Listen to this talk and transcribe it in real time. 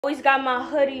Always got my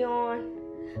hoodie on,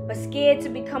 but scared to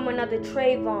become another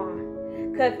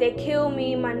Trayvon. Cause if they kill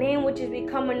me, my name would just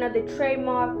become another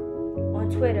trademark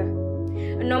on Twitter.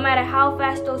 And no matter how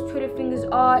fast those Twitter fingers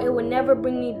are, it will never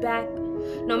bring me back.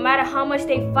 No matter how much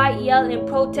they fight, yell, and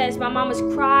protest, my mama's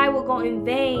cry will go in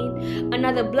vain.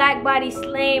 Another black body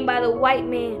slain by the white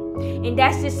man. And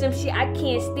that's just some shit I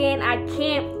can't stand. I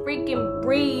can't freaking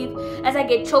breathe as I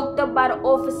get choked up by the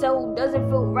officer who doesn't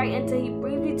feel right until he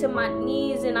brings me to my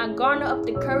knees, and I garner up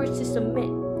the courage to submit,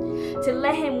 to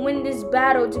let him win this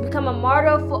battle, to become a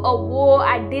martyr for a war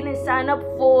I didn't sign up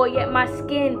for, yet my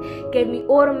skin gave me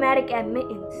automatic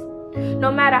admittance.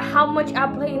 No matter how much I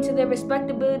play into their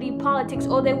respectability politics,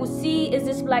 all they will see is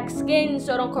this black skin,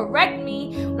 so don't correct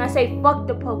me when I say fuck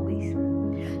the police.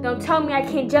 Don't tell me I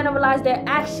can't generalize their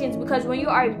actions, because when you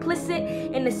are implicit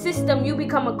in the system, you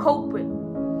become a culprit.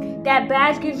 That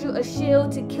badge gives you a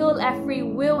shield to kill at free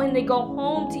will, and they go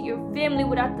home to your family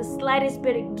without the slightest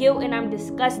bit of guilt, and I'm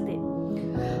disgusted.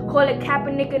 Call it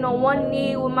Kaepernick on one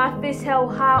knee with my fist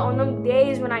held high on them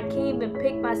days when I can't even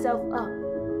pick myself up.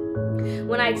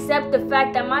 When I accept the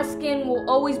fact that my skin will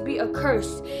always be a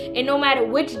curse, and no matter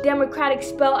which democratic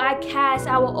spell I cast,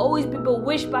 I will always be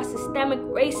bewitched by systemic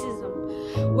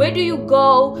racism. Where do you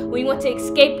go when you want to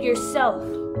escape yourself?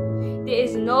 There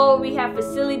is no rehab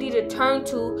facility to turn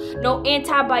to, no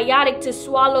antibiotic to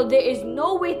swallow, there is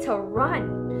nowhere to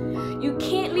run. You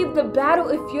can't leave the battle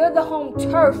if you're the home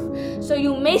turf, so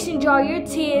you mason jar your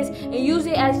tears and use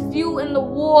it as fuel in the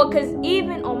war, cause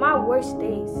even on my worst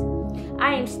days,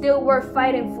 I am still worth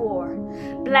fighting for.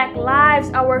 Black lives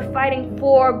are worth fighting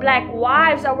for. Black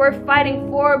wives are worth fighting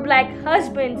for. Black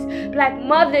husbands, black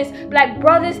mothers, black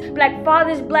brothers, black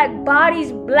fathers, black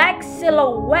bodies, black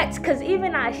silhouettes, cause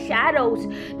even our shadows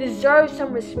deserve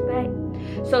some respect.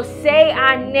 So say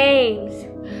our names,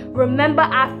 remember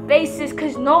our faces,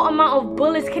 cause no amount of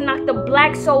bullets can knock the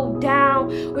black soul down.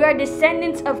 We are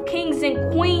descendants of kings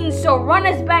and queens, so run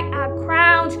us back our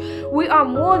crowns. We are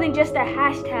more than just a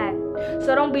hashtag,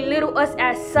 so don't belittle us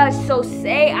as such. So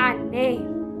say our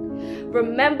name,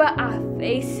 remember our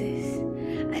faces.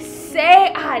 I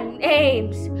say our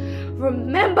names,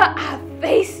 remember our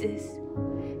faces.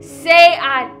 Say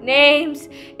our names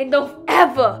and don't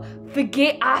ever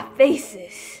forget our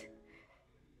faces.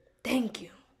 Thank you.